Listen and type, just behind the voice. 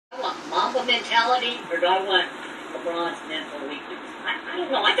alpha mentality, or do I want LeBron's mental weakness? I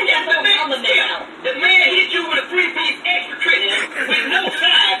don't know. I think I'm a mentality. The man hit you with a 3-piece extra trick with no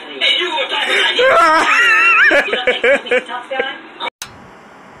size, and you were talking about you don't think he's a tough guy?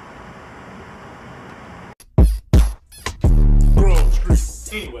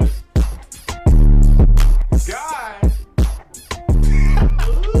 Anyways, guy.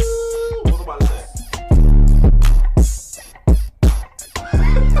 What am I about to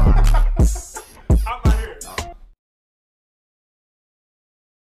say? I'm not here.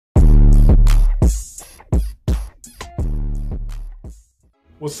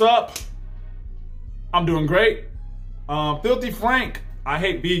 What's up? I'm doing great. Filthy Frank, I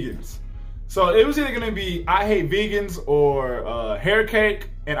hate vegans. So it was either gonna be I hate vegans or hair cake,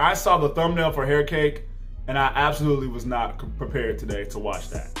 and I saw the thumbnail for hair cake, and I absolutely was not prepared today to watch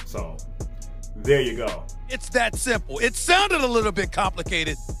that. So there you go. It's that simple. It sounded a little bit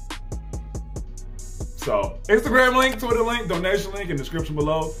complicated. So Instagram link, Twitter link, donation link in the description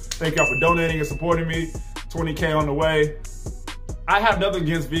below. Thank y'all for donating and supporting me. 20K on the way. I have nothing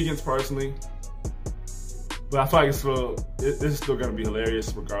against vegans personally, but I feel like this is still gonna be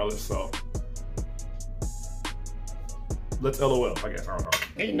hilarious regardless, so. Let's LOL, I guess, I don't know.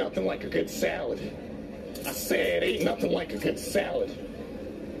 Ain't nothing like a good salad. I said, ain't nothing like a good salad.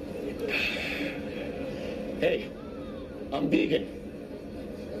 Hey, I'm vegan.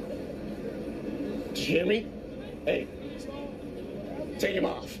 Did you hear me? Hey, take him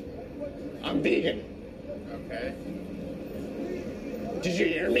off. I'm vegan. Okay. Did you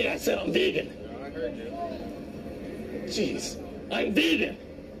hear me? I said I'm vegan. No, I heard you. Jeez, I'm vegan.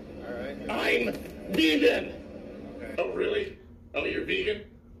 All right. I'm vegan. Okay. Oh, really? Oh, you're vegan?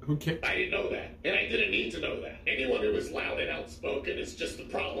 Who cares? I didn't know that, and I didn't need to know that. Anyone who is loud and outspoken is just a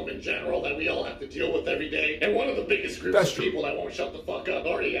problem in general that we all have to deal with every day. And one of the biggest groups of people that won't shut the fuck up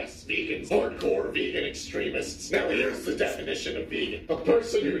are, yes, vegans. Hardcore vegan extremists. Now here's the definition of vegan. A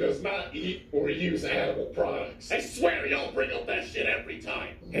person who does not eat or use animal products. I swear y'all bring up that shit every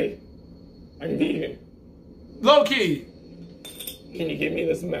time. Hey, I'm vegan. Low key. Can you give me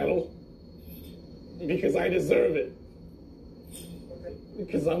this medal? Because I deserve it.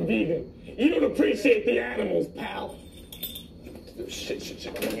 Because I'm vegan. You don't appreciate the animals, pal. Shit,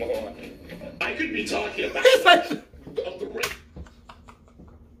 come on. I could be talking about He said,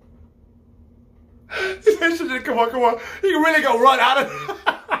 come on. He really gonna run out of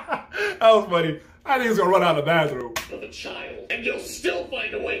that was funny. I think he's gonna run out of the bathroom. Of a child. And you'll still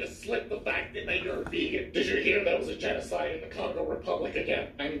find a way to slip the fact that you're vegan. Did you hear there was a genocide in the Congo Republic again?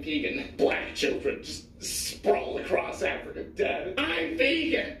 I'm vegan. Black children just sprawl across Africa dead. I'm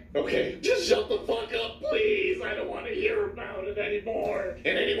vegan. Okay, just shut the fuck up, please. I don't want to hear about it anymore.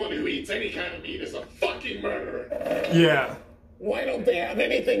 And anyone who eats any kind of meat is a fucking murderer. Yeah. Why don't they have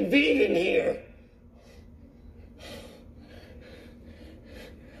anything vegan here?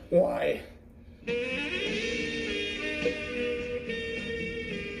 Why?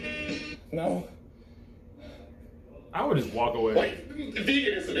 No? I would just walk away. Like,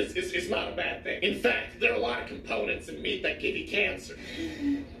 veganism is not a bad thing. In fact, there are a lot of components in meat that give you cancer.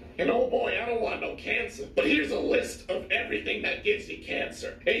 And oh boy, I don't want no cancer. But here's a list of everything that gives you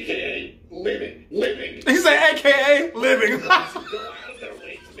cancer. AKA living. Living. He said AKA living. Go out of their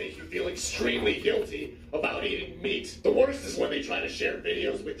way to make you feel extremely guilty about eating meat. The worst is when they try to share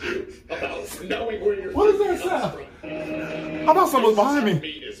videos with you about knowing where your What food is that comes sound? from. How about someone's behind me?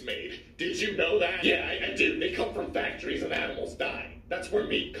 Meat is made. Did you know that? Yeah, I do. They come from factories and animals die. That's where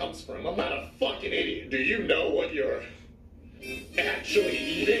meat comes from. I'm not a fucking idiot. Do you know what you're actually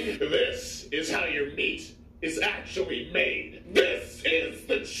eating? This is how your meat is actually made. This is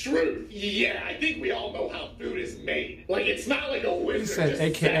the truth. Yeah, I think we all know how food is made. Like, it's not like a wizard He said just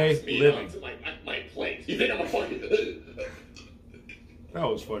AKA zaps meat living. onto my plate. You think I'm a fucking... That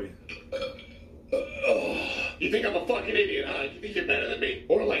was funny. You think I'm a fucking idiot, huh? You think you're better than me?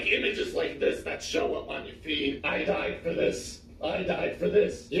 Or like images like this that show up on your feed. I died for this. I died for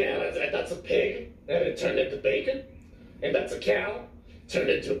this. Yeah, that's a pig, and it turned into bacon. And that's a cow, turned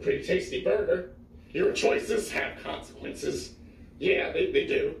into a pretty tasty burger. Your choices have consequences. Yeah, they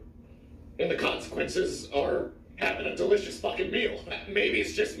do. And the consequences are having a delicious fucking meal. Maybe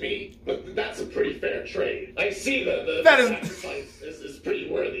it's just me, but that's a pretty fair trade. I see the sacrifice is pretty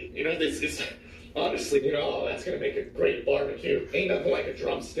worthy. You know, this is... Honestly, you know, oh, that's gonna make a great barbecue. Ain't nothing like a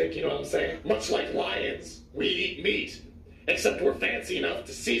drumstick, you know what I'm saying? Much like lions, we eat meat. Except we're fancy enough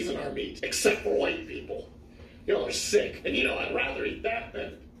to season our meat. Except for white people. Y'all are sick. And you know, I'd rather eat that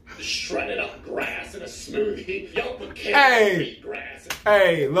than shredded up grass in a smoothie. Y'all put canned meat grass.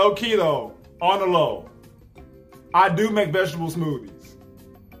 Hey, low key though, on the low. I do make vegetable smoothies.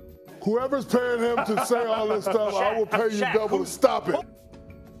 Whoever's paying him to say all this stuff, I will pay you double to stop it.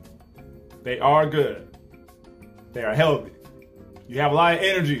 They are good. They are healthy. You have a lot of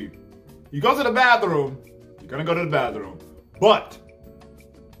energy. You go to the bathroom, you're gonna go to the bathroom, but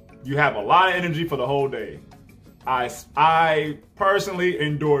you have a lot of energy for the whole day. I personally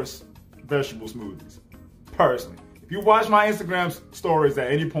endorse vegetable smoothies. Personally. If you watch my Instagram stories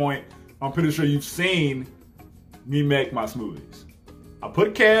at any point, I'm pretty sure you've seen me make my smoothies. I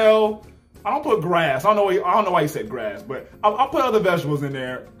put kale. I don't put grass. I don't know why you said grass, but I'll put other vegetables in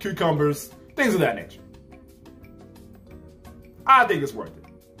there, cucumbers, things of that nature. I think it's worth it.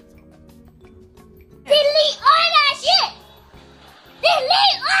 Delete all that shit!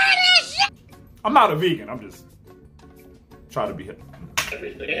 Delete all that shit! I'm not a vegan. I'm just trying to be hip.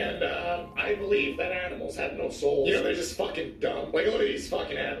 Everything. And I believe that animals have no souls. You know, they're just fucking dumb. Like, look at these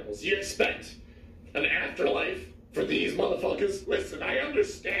fucking animals. You expect an afterlife for these motherfuckers? Listen, I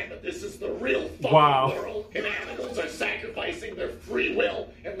understand that this is the real fucking world, and animals are sacrificing their free will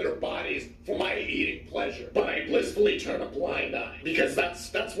and their bodies for my eating pleasure. But I blissfully turn a blind eye, because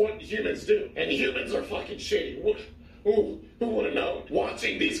that's what humans do. And humans are fucking shitty. Who would have known?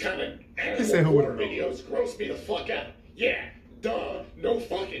 Watching these kind of animal porn videos gross me the fuck out. Yeah. Duh, no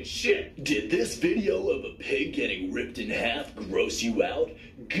fucking shit. Did this video of a pig getting ripped in half gross you out?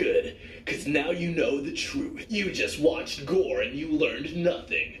 Good, cause now you know the truth. You just watched gore and you learned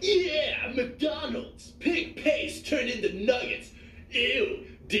nothing. Yeah, McDonald's. Pig paste turned into nuggets. Ew,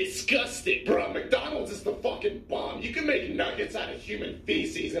 disgusting. Bro, McDonald's is the fucking bomb. You can make nuggets out of human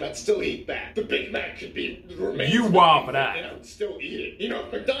feces and I'd still eat that. The Big Mac could be remains. You wild for that. And I would still eat it. You know,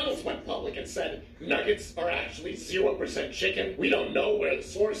 if McDonald's went public and said nuggets are actually 0% chicken, we don't know where the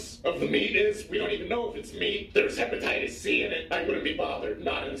source of the meat is, we don't even know if it's meat, there's hepatitis C in it, I wouldn't be bothered,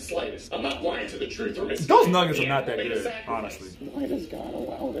 not in the slightest. I'm not blind to the truth or misleading. Those nuggets are not that good, honestly. Why does God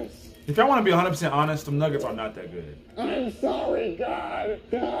allow this? If y'all want to be 100% honest, them nuggets are not that good. I'm sorry, God.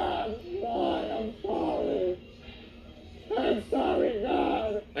 God, why? I'm sorry. I'm sorry,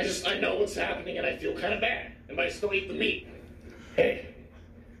 God. I know what's happening and I feel kind of bad. And I still eat the meat. Hey,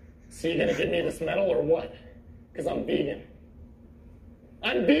 so you gonna give me this medal or what? Because I'm vegan.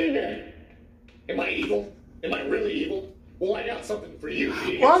 I'm vegan! Am I evil? Am I really evil? Well, I got something for you,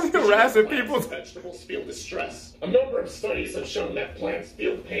 vegans. Why is he harassing people? Vegetables feel distress. A number of studies have shown that plants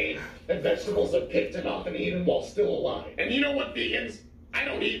feel pain and vegetables are picked and often eaten while still alive. And you know what, vegans? I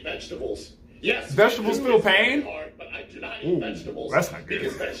don't eat vegetables. Yes, vegetables feel pain? Hard, but I do not eat vegetables. That's not good.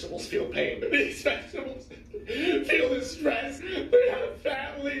 Because vegetables feel pain. These vegetables feel distress. They have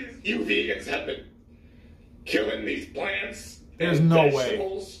families. You vegans have been killing these plants. There's and no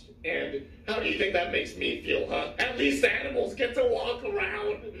vegetables. And how do you think that makes me feel, huh? At least animals get to walk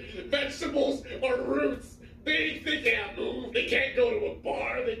around. Vegetables are roots. They can't move. They can't go to a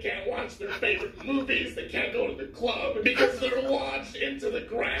bar. They can't watch their favorite movies. They can't go to the club because they're launched into the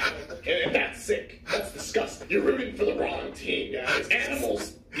ground. And that's sick. That's disgusting. You're rooting for the wrong team, guys.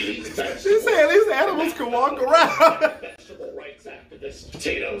 Animals eat vegetables. She's saying these animals can walk around. Vegetable rights activists.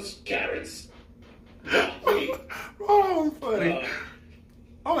 Potatoes, carrots, broccoli. Oh, that was funny.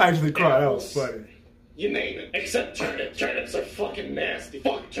 I'm actually crying. That was funny. You name it. Except turnips. Turnips are fucking nasty.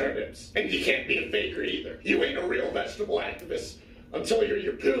 Fuck turnips. And you can't be a faker either. You ain't a real vegetable activist until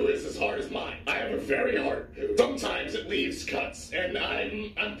your poo is as hard as mine. I have a very hard poo. Sometimes it leaves cuts, and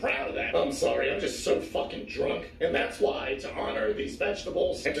I'm proud of that. I'm sorry, I'm just so fucking drunk. And that's why, to honor these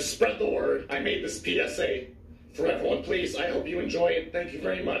vegetables and to spread the word, I made this PSA. For everyone, please, I hope you enjoy it. Thank you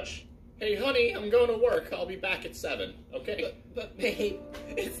very much. Hey, honey, I'm going to work. I'll be back at 7, okay? But babe,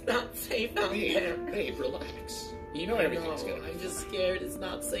 it's not safe out there. Babe, relax. You know everything's gonna be I'm just scared it's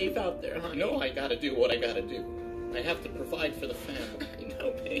not safe out there, honey. No, I gotta do what I gotta do. I have to provide for the family. I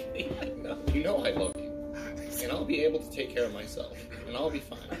know, baby, I know. You know I love you. And I'll be able to take care of myself. And I'll be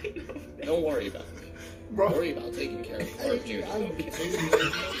fine. I know, baby. Don't worry about me. Bro. Worry about taking care of Clark Jr.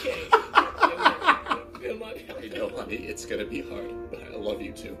 Okay. I know, honey, it's gonna be hard, but I love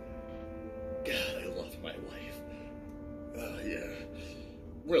you too. God, I love my wife. Oh, yeah.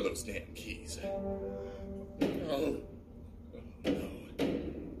 Where are those damn keys? Oh. Oh, no.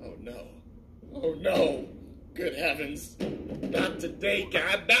 Oh, no. Oh, no. Good heavens. Not today,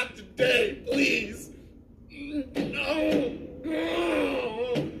 God. Not today. Please. No.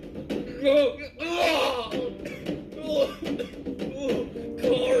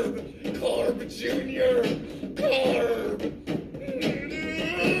 Carb Junior. Carb.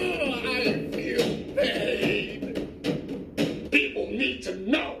 People need to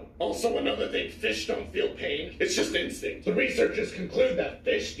know. Also, another thing, fish don't feel pain. It's just instinct. The researchers conclude that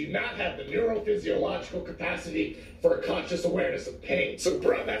fish do not have the neurophysiological capacity for a conscious awareness of pain. So,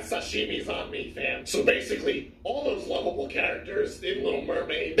 bro, that sashimi's on me, fam. So basically, all those lovable characters in Little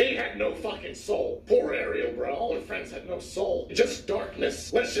Mermaid, they had no fucking soul. Poor Ariel, bro. All her friends had no soul. Just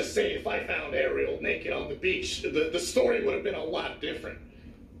darkness. Let's just say if I found Ariel naked on the beach, the story would have been a lot different.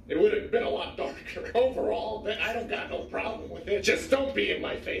 It would have been a lot darker. Overall, I don't got no problem with it. Just don't be in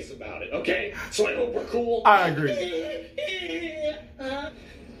my face about it, okay? So I hope we're cool. I agree.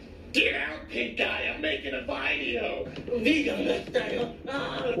 Get out, pink guy. I'm making a video. Vegan lifestyle.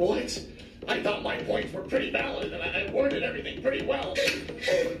 What? I thought my points were pretty valid and I worded everything pretty well.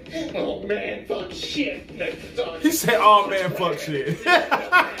 Oh, man, fuck shit. He said, oh, man, fuck shit.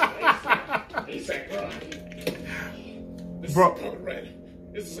 He said, This bro. is code red.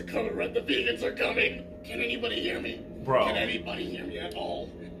 This is a code red. The vegans are coming. Can anybody hear me? Bro. Can anybody hear me at all?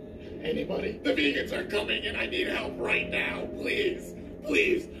 Anybody? The vegans are coming and I need help right now. Please.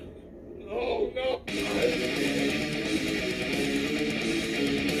 Please. Oh, no.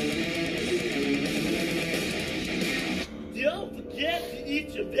 Don't forget to eat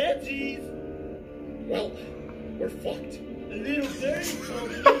your veggies. Well, we're fucked. A little dirty from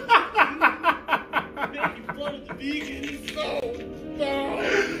me. Making fun of the vegans. No.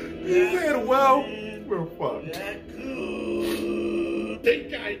 He said, well, we're fucked. Not good. Big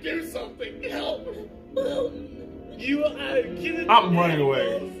guy, do something. Help. You are killing I'm the running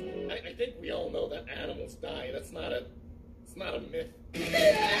away. animals. I think we all know that animals die. It's not a myth.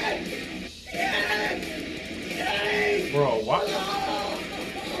 Bro, what?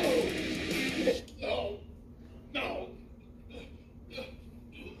 No. No.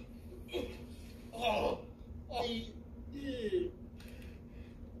 Oh.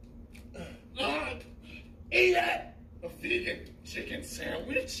 Eat it! A vegan chicken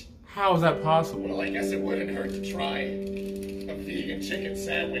sandwich? How is that possible? Well, I guess it wouldn't hurt to try a vegan chicken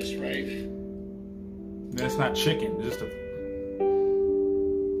sandwich, right? That's not chicken. It's just a...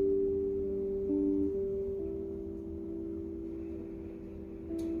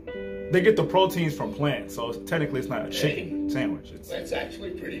 They get the proteins from plants, so technically it's not a chicken sandwich. That's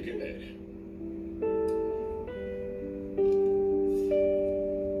actually pretty good.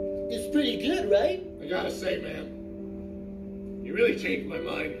 It's pretty good, right? I gotta say, man, you really changed my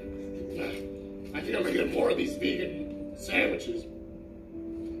mind. I think I'm gonna get more of these vegan sandwiches.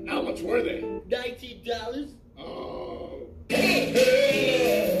 How much were they? $19. Oh.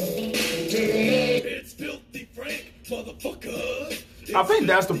 It's Filthy Frank, motherfucker. I think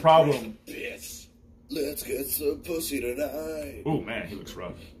that's the problem. Bitch. Let's get some pussy tonight. Oh man, he looks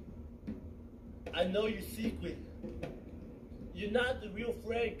rough. I know your secret. You're not the real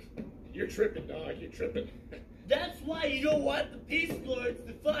Frank. You're tripping, dog. You're tripping. That's why you don't want the Peace Lords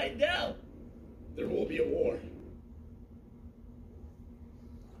to find out. There will be a war.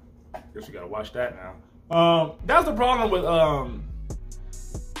 Guess we gotta watch that now. That's the problem with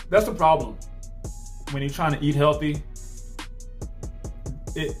that's the problem when you're trying to eat healthy.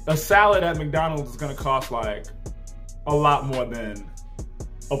 A salad at McDonald's is gonna cost like a lot more than,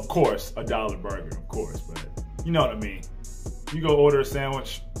 of course, $1 burger, of course, but you know what I mean. You go order a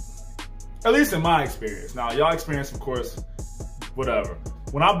sandwich, at least in my experience. Now, y'all experience, of course, whatever.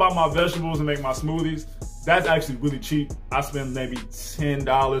 When I buy my vegetables and make my smoothies, that's actually really cheap. I spend maybe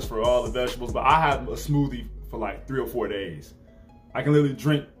 $10 for all the vegetables, but I have a smoothie for like 3 or 4 days. I can literally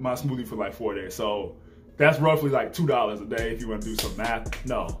drink my smoothie for like 4 days. So that's roughly like $2 a day if you want to do some math.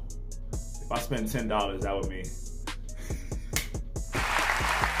 No, if I spend $10, that would mean.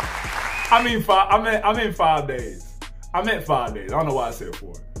 I mean 5 days. I meant 5 days. I don't know why I said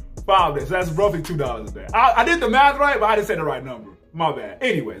 4. 5 days. So that's roughly $2 a day. I did the math right, but I didn't say the right number. My bad.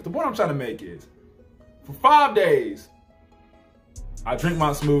 Anyways, the point I'm trying to make is, for 5 days, I drink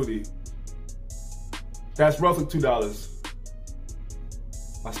my smoothie. That's roughly $2.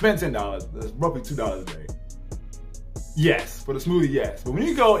 I spent $10. That's roughly $2 a day. Yes, for the smoothie, yes. But when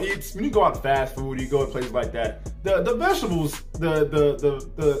you go out to fast food, you go to places like that, the vegetables,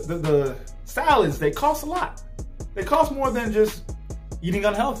 the salads, they cost a lot. They cost more than just eating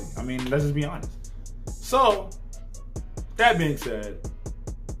unhealthy. I mean, let's just be honest. So, that being said,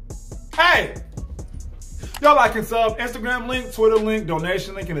 hey, y'all like and sub, Instagram link, Twitter link,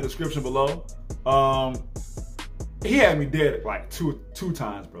 donation link in the description below. He had me dead like two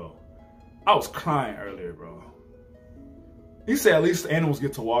times, bro. I was crying earlier, bro. He said at least animals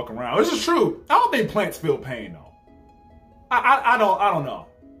get to walk around. This is true. I don't think plants feel pain though. I don't know.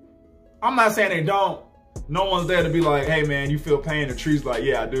 I'm not saying they don't. No one's there to be like, hey man, you feel pain. The tree's like,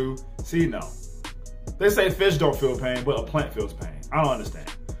 yeah, I do. See, no. They say fish don't feel pain, but a plant feels pain. I don't understand.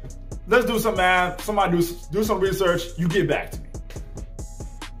 let's do some math. Somebody do some research. You get back to me.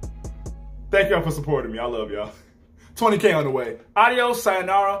 Thank y'all for supporting me. I love y'all. 20K on the way. Adios,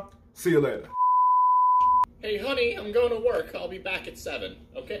 sayonara. See you later. Hey, honey, I'm going to work. I'll be back at 7,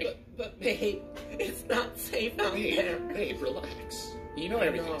 okay? But babe, it's not safe out there. Babe, relax. You know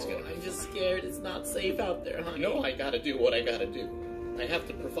everything's gonna be I'm just scared it's not safe out there, honey. No, I gotta do what I gotta do. I have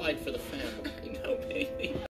to provide for the family. I know, baby.